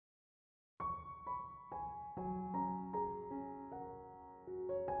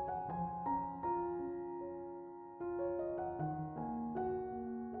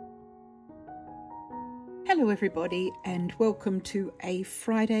Hello everybody and welcome to a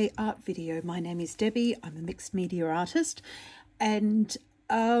Friday art video. My name is Debbie, I'm a mixed media artist, and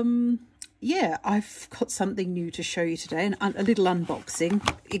yeah, I've got something new to show you today, and a little unboxing.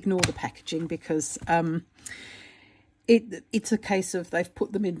 Ignore the packaging because it's a case of they've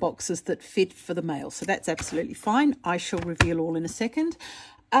put them in boxes that fit for the mail, so that's absolutely fine. I shall reveal all in a second.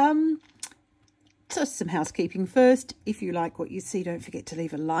 Just some housekeeping first. If you like what you see, don't forget to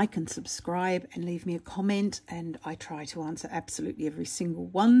leave a like and subscribe and leave me a comment, and I try to answer absolutely every single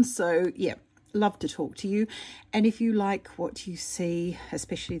one. So yeah, love to talk to you. And if you like what you see,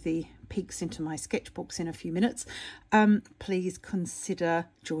 especially the peeks into my sketchbooks in a few minutes, please consider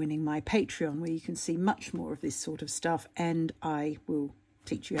joining my Patreon, where you can see much more of this sort of stuff, and I will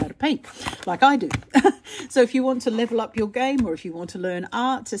teach you how to paint like I do. So if you want to level up your game, or if you want to learn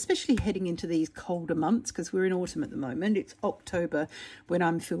arts, especially heading into these colder months, because we're in autumn at the moment, it's October when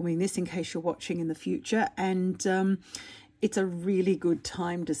I'm filming this, in case you're watching in the future, and it's a really good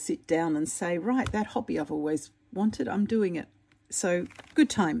time to sit down and say, right, that hobby I've always wanted, I'm doing it. So good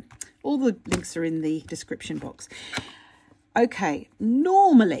time. All the links are in the description box. Okay,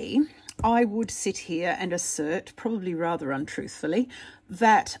 normally I would sit here and assert, probably rather untruthfully,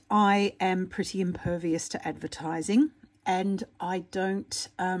 that I am pretty impervious to advertising, and I don't,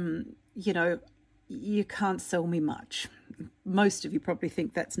 you know, you can't sell me much. Most of you probably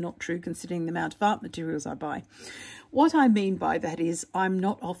think that's not true, considering the amount of art materials I buy. What I mean by that is I'm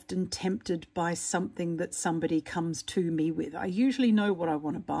not often tempted by something that somebody comes to me with. I usually know what I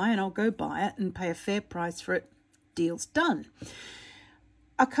want to buy, and I'll go buy it and pay a fair price for it. Deal's done.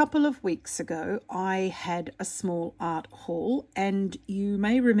 A couple of weeks ago, I had a small art haul, and you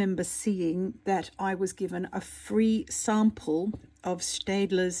may remember seeing that I was given a free sample of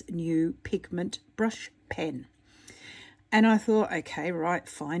Staedtler's new pigment brush pen. And I thought, okay, right,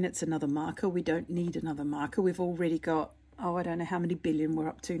 fine, it's another marker. We don't need another marker. We've already got, oh, I don't know how many billion we're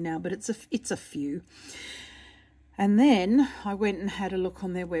up to now, but it's a few. And then I went and had a look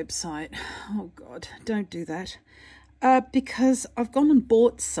on their website. Oh, God, don't do that. Because I've gone and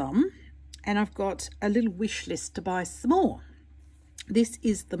bought some, and I've got a little wish list to buy some more. This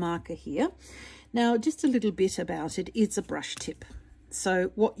is the marker here. Now, just a little bit about it. It's a brush tip.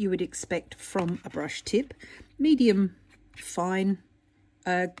 So what you would expect from a brush tip: medium, fine,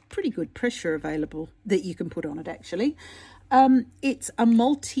 pretty good pressure available that you can put on it, actually. It's a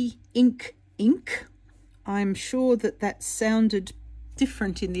multi-ink ink. I'm sure that sounded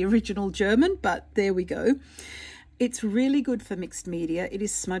different in the original German, but there we go. It's really good for mixed media. It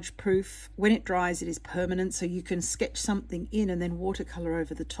is smudge proof. When it dries, it is permanent, so you can sketch something in and then watercolor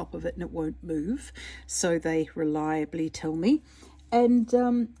over the top of it and it won't move. So they reliably tell me. And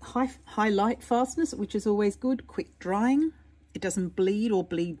high light fastness, which is always good. Quick drying. It doesn't bleed or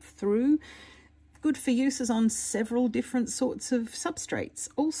bleed through. Good for uses on several different sorts of substrates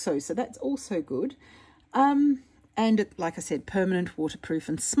also, so that's also good. And like I said, permanent, waterproof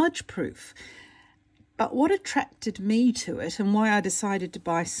and smudge proof. But what attracted me to it, and why I decided to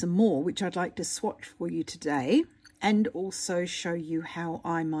buy some more, which I'd like to swatch for you today, and also show you how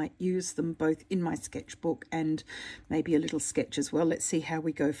I might use them both in my sketchbook and maybe a little sketch as well. Let's see how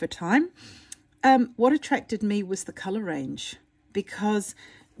we go for time. What attracted me was the colour range, because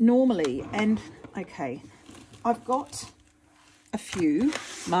normally, and okay, I've got a few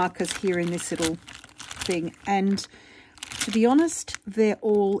markers here in this little thing, and to be honest, they're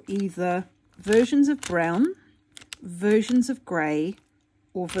all either versions of brown, versions of grey,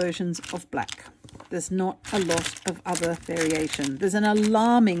 or versions of black. There's not a lot of other variation. There's an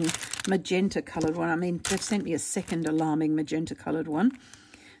alarming magenta coloured one. I mean, they've sent me a second alarming magenta coloured one.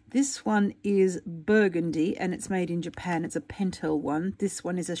 This one is burgundy, and it's made in Japan. It's a Pentel one. This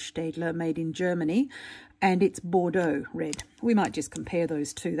one is a Staedtler made in Germany, and it's Bordeaux red. We might just compare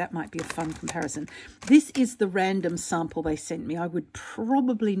those two. That might be a fun comparison. This is the random sample they sent me. I would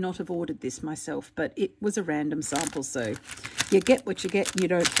probably not have ordered this myself, but it was a random sample, so you get what you get and you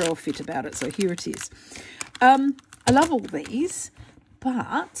don't throw a fit about it. So here it is. I love all these,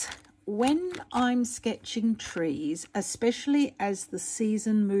 but when I'm sketching trees, especially as the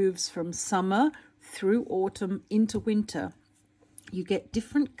season moves from summer through autumn into winter, you get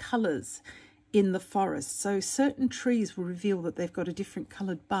different colours in the forest. So certain trees will reveal that they've got a different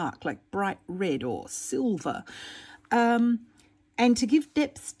coloured bark, like bright red or silver. And And to give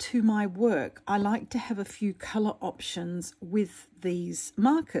depth to my work, I like to have a few colour options with these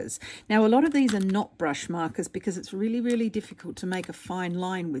markers. Now, a lot of these are not brush markers because it's really, really difficult to make a fine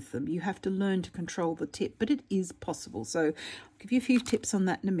line with them. You have to learn to control the tip, but it is possible. So I'll give you a few tips on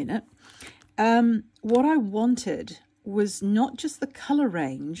that in a minute. What I wanted was not just the colour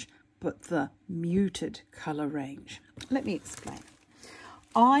range, but the muted colour range. Let me explain.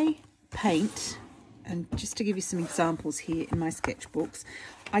 I paint, and just to give you some examples here in my sketchbooks,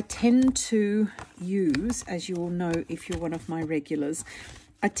 I tend to use, as you all know if you're one of my regulars,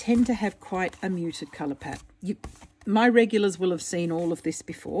 I tend to have quite a muted colour palette. My regulars will have seen all of this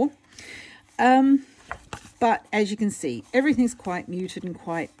before. But as you can see, everything's quite muted and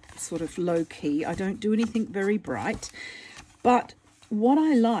quite sort of low key. I don't do anything very bright. But what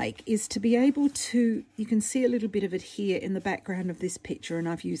I like is to be able to, you can see a little bit of it here in the background of this picture, and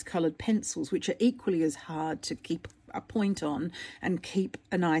I've used coloured pencils, which are equally as hard to keep a point on and keep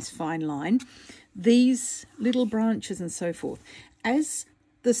a nice fine line. These little branches and so forth, as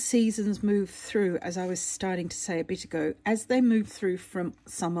the seasons move through, as I was starting to say a bit ago, as they move through from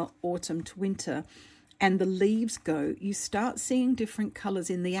summer, autumn to winter, and the leaves go, you start seeing different colours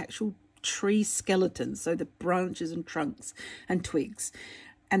in the actual tree skeletons, so the branches and trunks and twigs.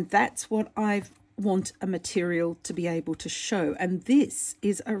 And that's what I want a material to be able to show. And this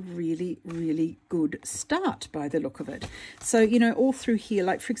is a really, really good start by the look of it. So, you know, all through here,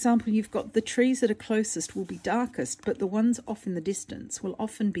 like for example, you've got the trees that are closest will be darkest, but the ones off in the distance will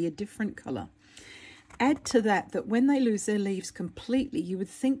often be a different colour. Add to that that when they lose their leaves completely, you would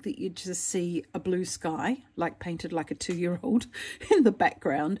think that you'd just see a blue sky, like painted like a 2-year-old in the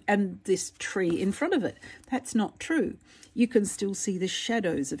background, and this tree in front of it. That's not true. You can still see the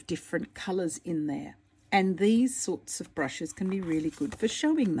shadows of different colours in there. And these sorts of brushes can be really good for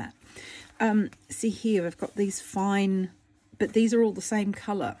showing that. See here, I've got these fine, but these are all the same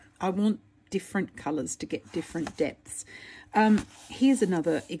colour. I want different colours to get different depths. Here's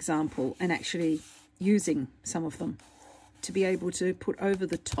another example, and actually using some of them to be able to put over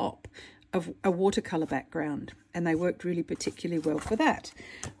the top of a watercolour background, and they worked really particularly well for that.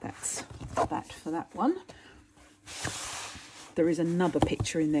 That's that for that one. There is another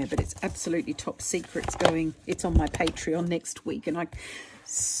picture in there, but it's absolutely top secret. It's on my Patreon next week, and I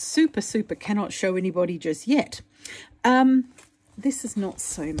super cannot show anybody just yet. This is not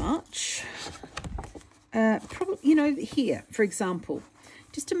so much. Probably, you know, here, for example,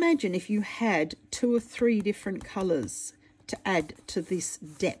 just imagine if you had 2 or 3 different colours to add to this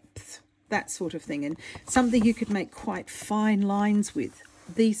depth, that sort of thing, and something you could make quite fine lines with,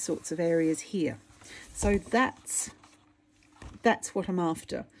 these sorts of areas here. So that's what I'm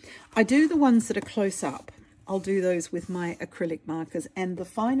after. I do the ones that are close up. I'll do those with my acrylic markers, and the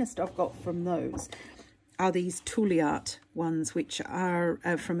finest I've got from those are these Tooly Art ones, which are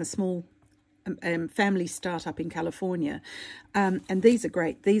from a small family startup in California, and these are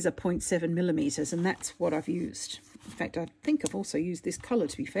great. These are 0.7 millimeters, and that's what I've used. In fact, I think I've also used this color,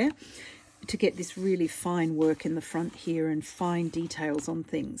 to be fair, to get this really fine work in the front here and fine details on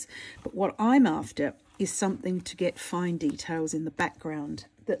things. But what I'm after is something to get fine details in the background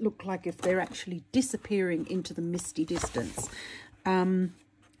that look like if they're actually disappearing into the misty distance.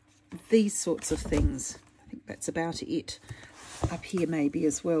 These sorts of things. I think that's about it. Up here maybe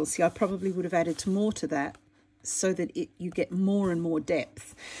as well. See, I probably would have added more to that so that you get more and more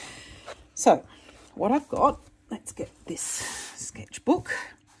depth. So what I've got, let's get this sketchbook.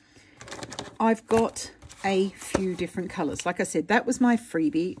 I've got a few different colours. Like I said, that was my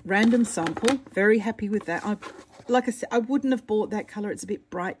freebie, random sample. Very happy with that. Like I said, I wouldn't have bought that colour. It's a bit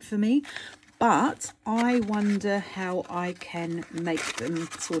bright for me. But I wonder how I can make them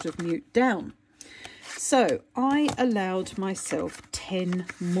sort of mute down. So I allowed myself 10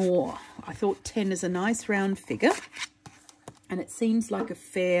 more. I thought 10 is a nice round figure, and it seems like a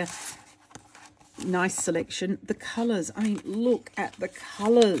fair, nice selection. The colours, I mean, look at the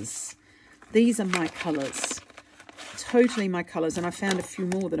colours. These are my colours, totally my colours, and I found a few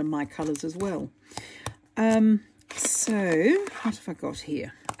more that are my colours as well. So what have I got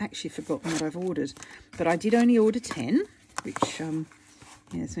here? I actually forgotten what I've ordered, but I did only order 10, which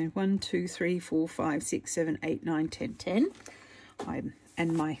yeah, so 1, 2, 3, 4, 5, 6, 7, 8, 9, 10, 10.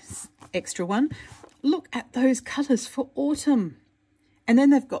 And my extra one. Look at those colours for autumn. And then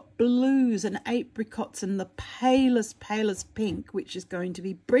they've got blues and apricots and the palest pink, which is going to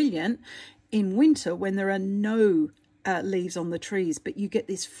be brilliant in winter when there are no leaves on the trees. But you get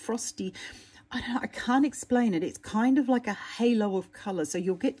this frosty, I can't explain it. It's kind of like a halo of colour. So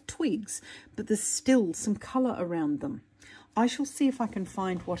you'll get twigs, but there's still some colour around them. I shall see if I can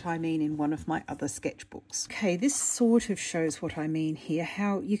find what I mean in one of my other sketchbooks. Okay, this sort of shows what I mean here,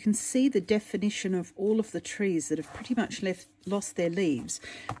 how you can see the definition of all of the trees that have pretty much lost their leaves,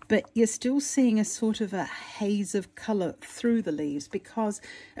 but you're still seeing a sort of a haze of colour through the leaves, because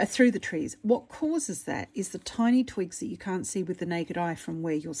through the trees. What causes that is the tiny twigs that you can't see with the naked eye from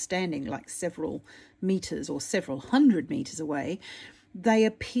where you're standing, like several meters or several hundred meters away. They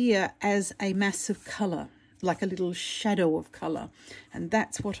appear as a mass of colour, like a little shadow of colour, and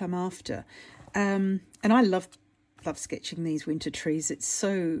that's what I'm after. And I love sketching these winter trees. It's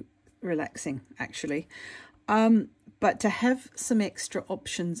so relaxing, actually. But to have some extra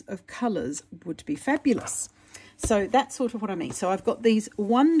options of colours would be fabulous. So that's sort of what I mean. So I've got these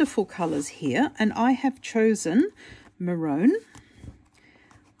wonderful colours here, and I have chosen maroon,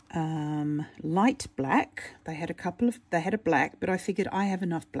 light black. They had a black, but I figured I have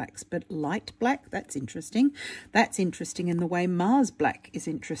enough blacks. But light black, that's interesting. That's interesting in the way Mars black is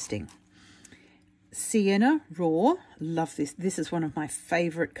interesting. Sienna raw, love this. This is one of my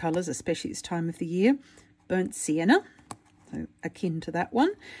favourite colours, especially this time of the year. Burnt sienna, so akin to that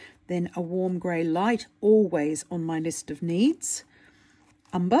one. Then a warm grey light, always on my list of needs.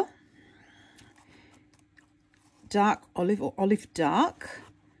 Umber, dark olive or olive dark,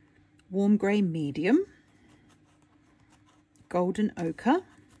 warm grey medium, golden ochre,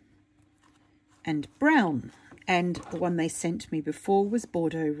 and brown. And the one they sent me before was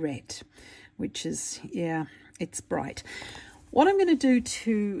Bordeaux red, which is, yeah, it's bright. What I'm going to do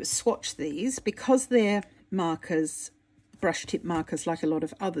to swatch these, because they're markers, brush tip markers like a lot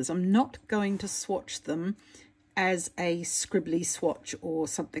of others, I'm not going to swatch them as a scribbly swatch or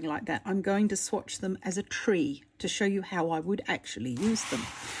something like that. I'm going to swatch them as a tree to show you how I would actually use them.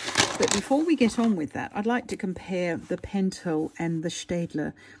 But before we get on with that, I'd like to compare the Pentel and the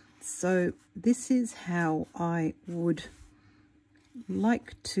Staedtler. So this is how I would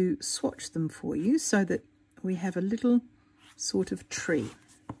like to swatch them for you so that we have a little sort of tree.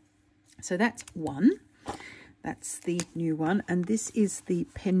 So that's one. That's the new one, and this is the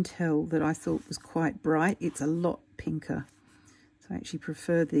Pentel that I thought was quite bright. It's a lot pinker, so I actually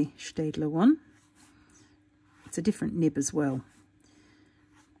prefer the Staedtler one. It's a different nib as well,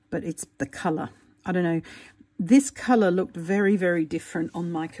 but it's the colour. I don't know, this colour looked very, very different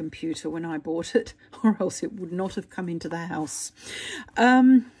on my computer when I bought it, or else it would not have come into the house.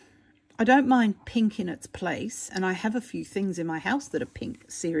 I don't mind pink in its place, and I have a few things in my house that are pink,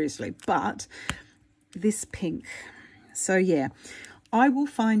 seriously, but this pink. So yeah, I will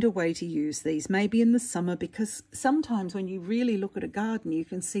find a way to use these maybe in the summer, because sometimes when you really look at a garden, you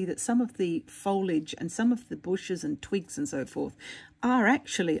can see that some of the foliage and some of the bushes and twigs and so forth are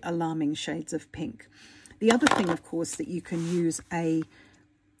actually alarming shades of pink. The other thing, of course, that you can use a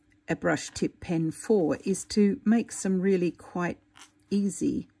brush tip pen for is to make some really quite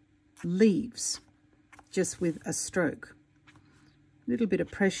easy leaves just with a stroke. Little bit of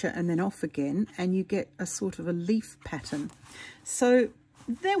pressure and then off again, and you get a sort of a leaf pattern. So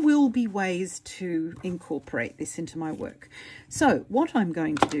there will be ways to incorporate this into my work. So what I'm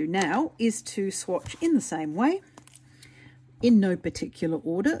going to do now is to swatch in the same way, in no particular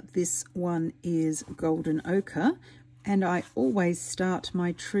order. This one is golden ochre, and I always start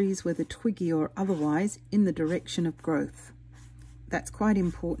my trees, whether twiggy or otherwise, in the direction of growth. That's quite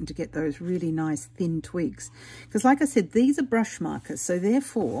important to get those really nice thin twigs, because like I said, these are brush markers, so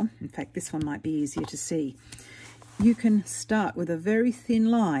therefore, in fact this one might be easier to see, you can start with a very thin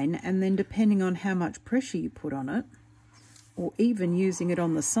line, and then depending on how much pressure you put on it, or even using it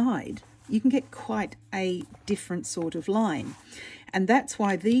on the side, you can get quite a different sort of line. And that's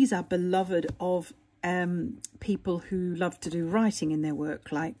why these are beloved of people who love to do writing in their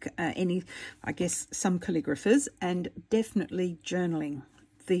work, like I guess some calligraphers, and definitely journaling.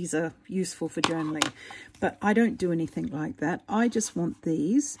 These are useful for journaling, but I don't do anything like that. I just want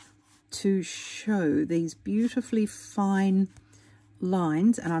these to show these beautifully fine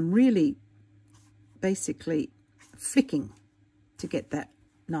lines, and I'm really basically flicking to get that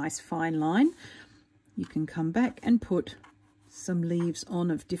nice fine line. You can come back and put some leaves on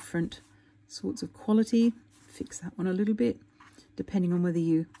of different sorts of quality. Fix that one a little bit, depending on whether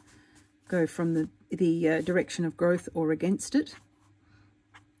you go from the direction of growth or against it.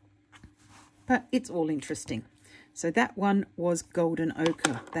 But it's all interesting. So that one was golden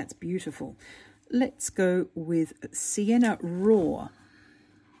ochre. That's beautiful. Let's go with sienna raw.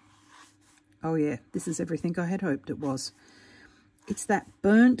 Oh yeah, this is everything I had hoped it was. It's that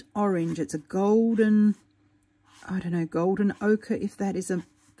burnt orange. It's a golden, I don't know, golden ochre, if that is a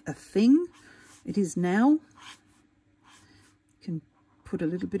thing. It is now. You can put a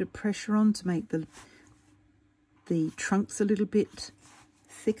little bit of pressure on to make the the trunk's a little bit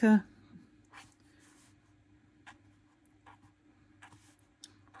thicker.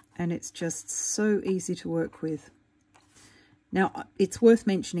 And it's just so easy to work with. Now, it's worth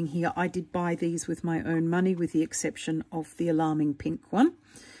mentioning here, I did buy these with my own money, with the exception of the alarming pink one.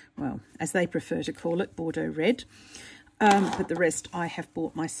 Well, as they prefer to call it, Bordeaux Red. But the rest I have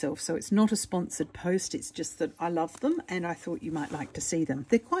bought myself. So it's not a sponsored post. It's just that I love them and I thought you might like to see them.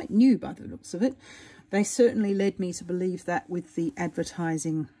 They're quite new by the looks of it. They certainly led me to believe that with the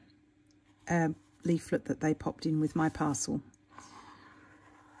advertising leaflet that they popped in with my parcel.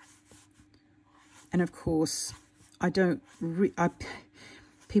 And of course,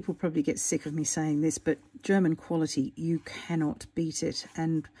 people probably get sick of me saying this, but German quality, you cannot beat it.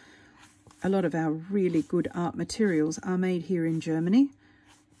 And a lot of our really good art materials are made here in Germany,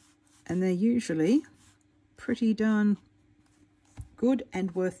 and they're usually pretty darn good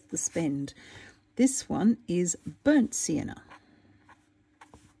and worth the spend. This one is burnt sienna.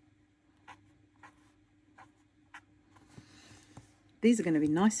 These are going to be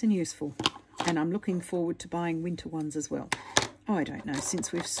nice and useful, and I'm looking forward to buying winter ones as well. Oh, I don't know,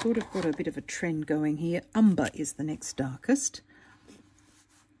 since we've sort of got a bit of a trend going here, umber is the next darkest.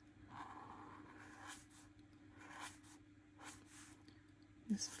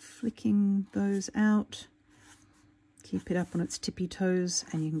 Just flicking those out. Keep it up on its tippy toes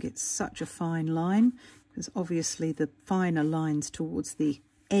and you can get such a fine line, because obviously the finer lines towards the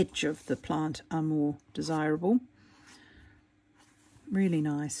edge of the plant are more desirable. Really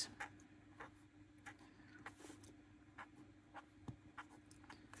nice.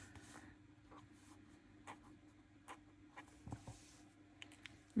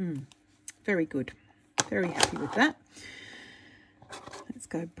 Very good. Very happy with that. Let's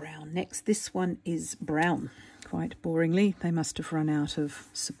go brown next. This one is brown, quite boringly. They must have run out of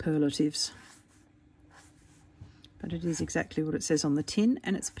superlatives. But it is exactly what it says on the tin,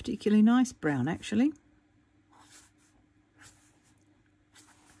 and it's particularly nice brown, actually.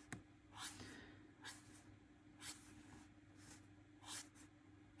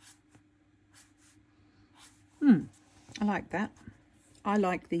 I like that. I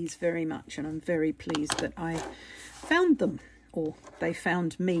like these very much, and I'm very pleased that I found them, or they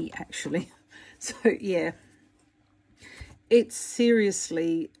found me actually. So yeah, it's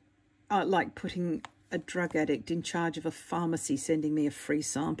seriously like putting a drug addict in charge of a pharmacy sending me a free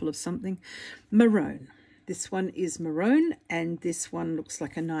sample of something. Maroon. This one is maroon, and this one looks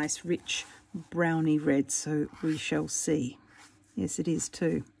like a nice rich browny red, so we shall see. Yes, it is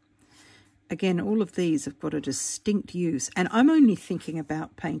too. Again, all of these have got a distinct use, and I'm only thinking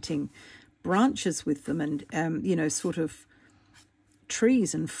about painting branches with them and, you know, sort of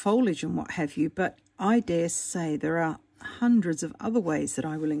trees and foliage and what have you, but I dare say there are hundreds of other ways that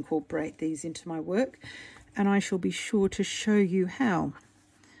I will incorporate these into my work, and I shall be sure to show you how.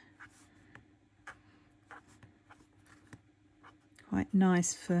 Quite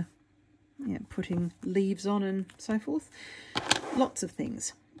nice for, yeah, putting leaves on and so forth. Lots of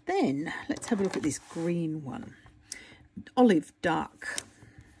things. Then let's have a look at this green one. Olive dark.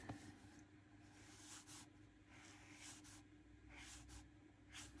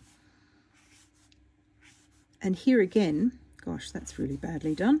 And here again, gosh, that's really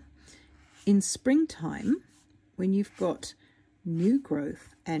badly done. In springtime, when you've got new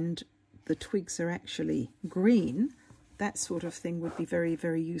growth and the twigs are actually green, that sort of thing would be very,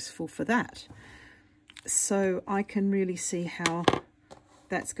 very useful for that. So I can really see how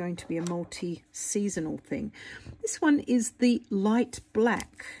that's going to be a multi-seasonal thing. This one is the light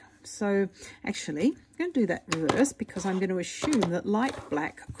black. So actually, I'm going to do that reverse, because I'm going to assume that light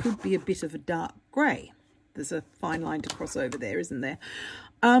black could be a bit of a dark grey. There's a fine line to cross over there, isn't there?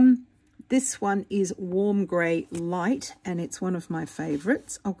 This one is warm grey light, and it's one of my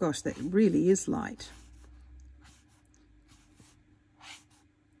favourites. Oh gosh, that really is light.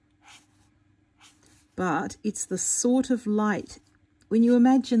 But it's the sort of light, when you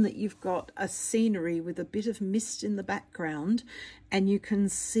imagine that you've got a scenery with a bit of mist in the background and you can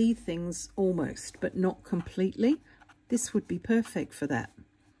see things almost, but not completely, this would be perfect for that.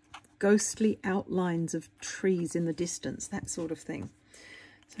 Ghostly outlines of trees in the distance, that sort of thing.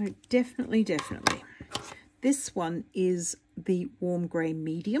 So definitely, definitely. This one is the warm grey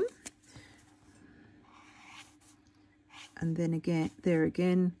medium. And then again, there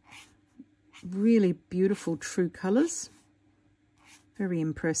again, really beautiful true colours. Very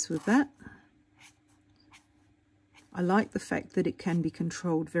impressed with that. I like the fact that it can be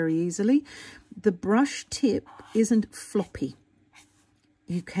controlled very easily. The brush tip isn't floppy.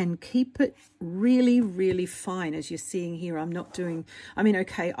 you can keep it really, really fine, as you're seeing here. I'm not doing, I mean,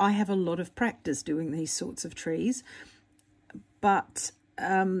 okay, I have a lot of practice doing these sorts of trees, but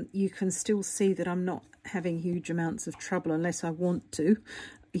you can still see that I'm not having huge amounts of trouble unless I want to,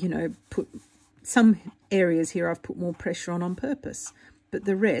 you know, put some areas here I've put more pressure on purpose, but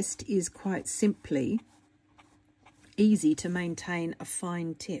the rest is quite simply easy to maintain a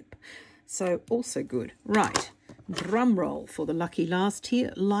fine tip. So also good. Right, drum roll for the lucky last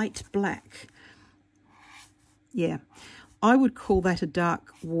here, light black. Yeah, I would call that a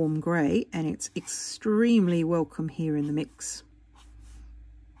dark warm grey, and it's extremely welcome here in the mix.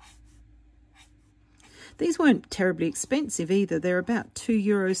 These weren't terribly expensive either. They're about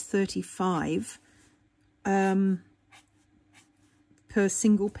 €2.35 per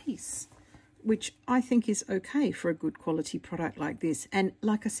single piece, which I think is okay for a good quality product like this. And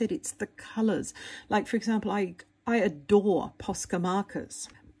like I said, it's the colours. Like, for example, I adore Posca markers,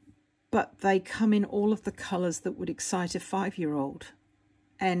 but they come in all of the colours that would excite a 5-year-old.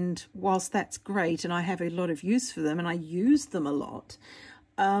 And whilst that's great, and I have a lot of use for them, and I use them a lot,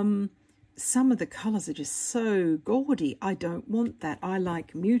 some of the colours are just so gaudy. I don't want that. I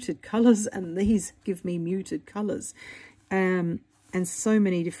like muted colours, and these give me muted colours. And so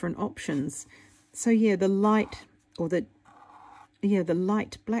many different options. So yeah, the light, or the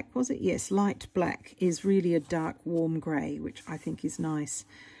light black, was it? Yes, light black is really a dark warm grey, which I think is nice.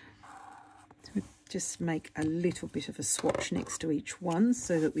 So just make a little bit of a swatch next to each one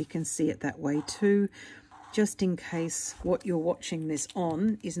so that we can see it that way too, just in case what you're watching this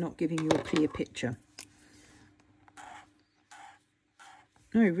on is not giving you a clear picture.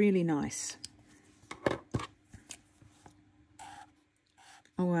 No, really nice.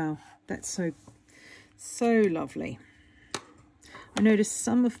 Oh wow, that's so lovely. I noticed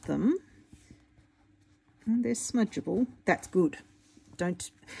some of them, they're smudgeable. That's good.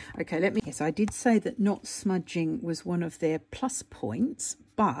 Okay, yes, I did say that not smudging was one of their plus points,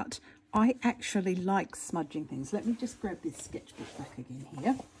 but I actually like smudging things. Let me just grab this sketchbook back again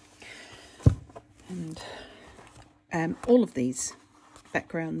here. And all of these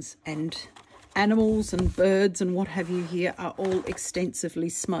backgrounds and animals and birds and what have you here are all extensively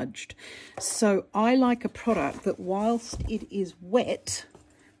smudged. So I like a product that whilst it is wet,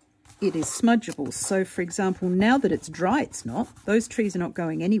 it is smudgeable. So for example, now that it's dry, it's not. Those trees are not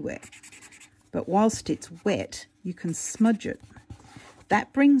going anywhere. But whilst it's wet, you can smudge it.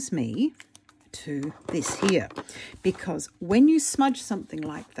 That brings me to this here, because when you smudge something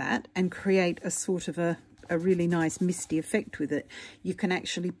like that and create a sort of a really nice misty effect with it, you can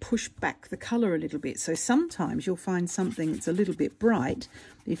actually push back the colour a little bit. So sometimes you'll find something that's a little bit bright.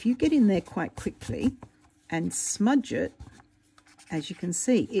 If you get in there quite quickly and smudge it, as you can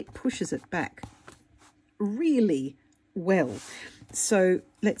see, it pushes it back really well. So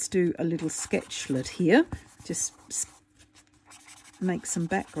let's do a little sketchlet here. Just make some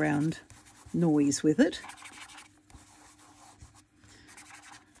background noise with it.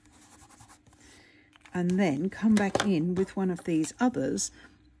 And then come back in with one of these others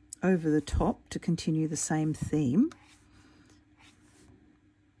over the top to continue the same theme.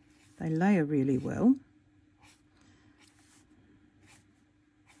 They layer really well.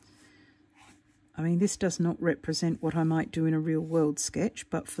 I mean, this does not represent what I might do in a real world sketch,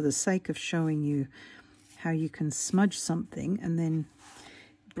 but for the sake of showing you how you can smudge something and then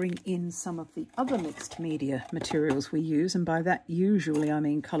bring in some of the other mixed media materials we use, and by that usually I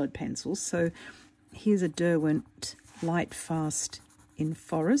mean coloured pencils. So here's a Derwent Light Fast in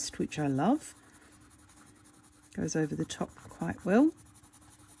Forest, which I love. Goes over the top quite well.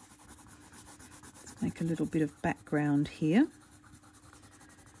 Let's make a little bit of background here.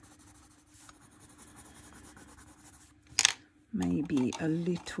 Maybe a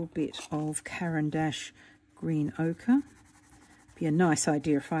little bit of Caran d'Ache green ochre. Be a nice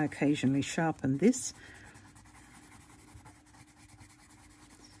idea if I occasionally sharpen this.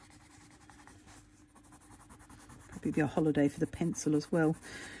 Probably be a holiday for the pencil as well.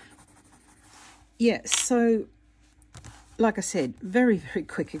 Yeah, so like I said, very, very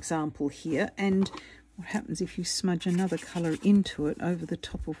quick example here. And what happens if you smudge another colour into it over the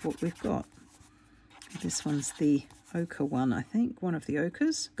top of what we've got? This one's the ochre one, I think, one of the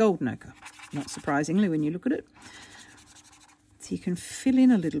ochres, golden ochre, not surprisingly when you look at it. So you can fill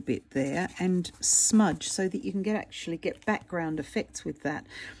in a little bit there and smudge so that you can actually get background effects with that.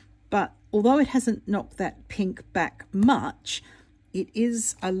 But although it hasn't knocked that pink back much, it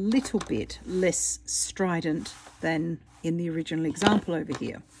is a little bit less strident than in the original example over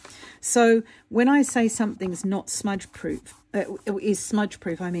here. So when I say something's not smudge proof, is smudge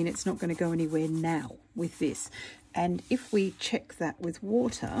proof, I mean it's not going to go anywhere now. with this. And if we check that with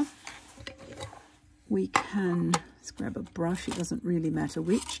water, we can, let's grab a brush, it doesn't really matter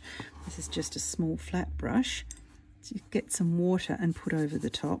which. This is just a small flat brush. So you get some water and put over the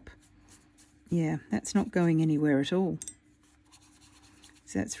top. Yeah, that's not going anywhere at all.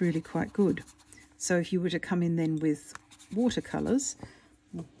 So that's really quite good. So if you were to come in then with watercolours,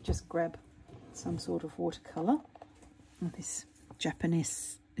 just grab some sort of watercolour. This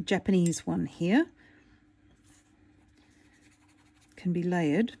Japanese one here can be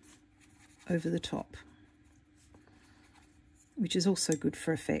layered over the top, which is also good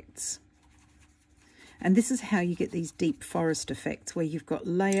for effects. And this is how you get these deep forest effects where you've got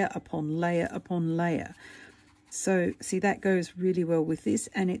layer upon layer upon layer. So see, that goes really well with this,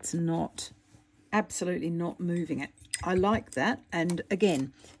 and it's not, absolutely not moving it. I like that. And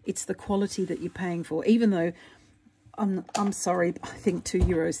again, it's the quality that you're paying for, even though I'm sorry, I think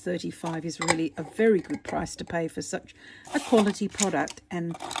 €2.35 is really a very good price to pay for such a quality product.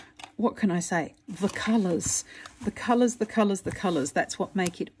 And what can I say? The colours, the colours, the colours, the colours. That's what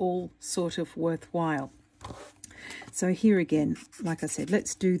make it all sort of worthwhile. So here again, like I said,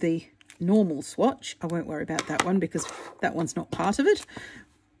 let's do the normal swatch. I won't worry about that one because that one's not part of it.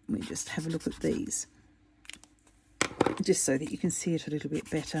 Let me just have a look at these, just so that you can see it a little bit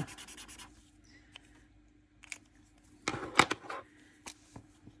better.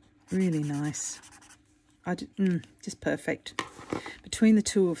 Really nice. Just perfect. Between the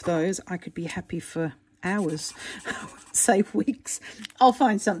two of those, I could be happy for hours, say weeks. I'll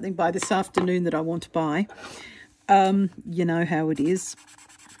find something by this afternoon that I want to buy. You know how it is.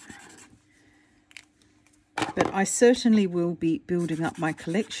 But I certainly will be building up my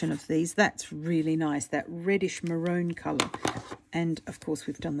collection of these. That's really nice, that reddish maroon colour. And of course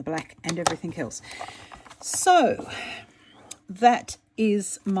we've done the black and everything else. So that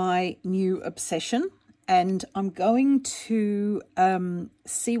is my new obsession, and I'm going to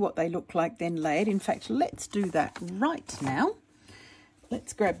see what they look like then layered. In fact, let's do that right now.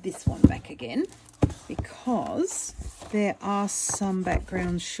 Let's grab this one back again, because there are some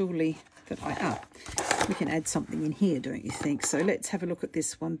backgrounds surely that we can add something in here, don't you think? So let's have a look at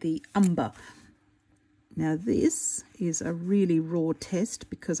this one, the Umber. Now this is a really raw test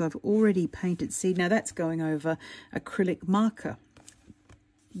because I've already painted. See, now that's going over acrylic marker.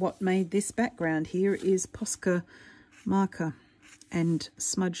 What made this background here is Posca marker and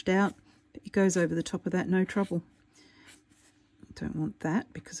smudged out. It goes over the top of that, no trouble. Don't want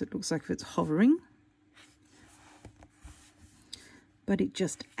that because it looks like it's hovering. But it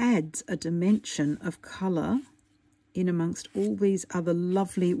just adds a dimension of colour in amongst all these other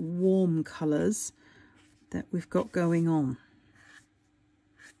lovely warm colours that we've got going on.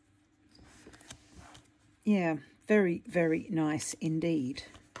 Yeah, very, very nice indeed.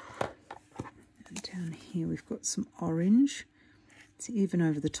 And down here we've got some orange. It's even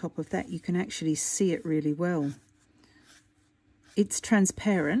over the top of that. You can actually see it really well. It's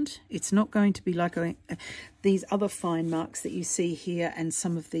transparent. It's not going to be like these other fine marks that you see here and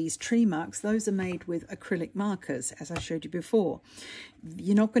some of these tree marks. Those are made with acrylic markers, as I showed you before.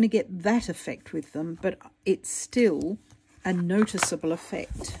 You're not going to get that effect with them, but it's still a noticeable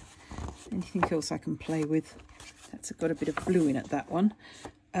effect. Anything else I can play with? That's got a bit of blue in it, that one.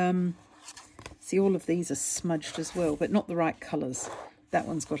 See, all of these are smudged as well, but not the right colours. That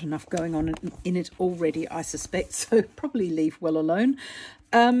one's got enough going on in it already, I suspect, so probably leave well alone.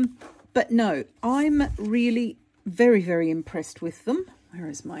 But no, I'm really very, very impressed with them. Where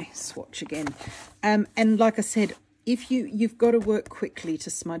is my swatch again? And like I said, if you've got to work quickly to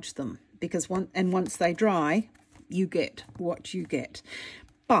smudge them, because once they dry, you get what you get.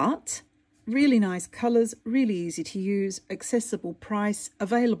 But really nice colours, really easy to use, accessible price,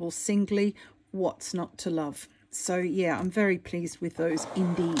 available singly. What's not to love? So yeah, I'm very pleased with those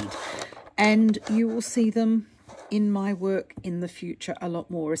indeed. And you will see them in my work in the future a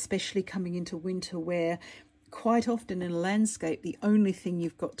lot more, especially coming into winter, where quite often in a landscape, the only thing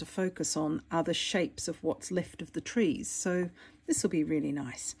you've got to focus on are the shapes of what's left of the trees. So this will be really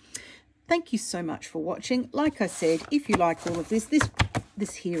nice. Thank you so much for watching. Like I said, if you like all of this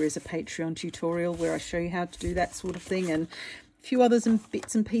here is a Patreon tutorial where I show you how to do that sort of thing, and a few others and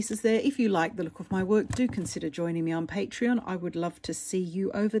bits and pieces there. If you like the look of my work, do consider joining me on Patreon. I would love to see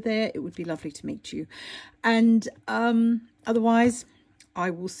you over there. It would be lovely to meet you. And otherwise, I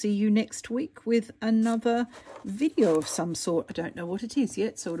will see you next week with another video of some sort. I don't know what it is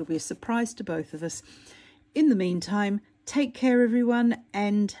yet, so it'll be a surprise to both of us. In the meantime, take care, everyone,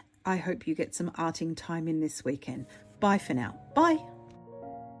 and I hope you get some arting time in this weekend. Bye for now. Bye.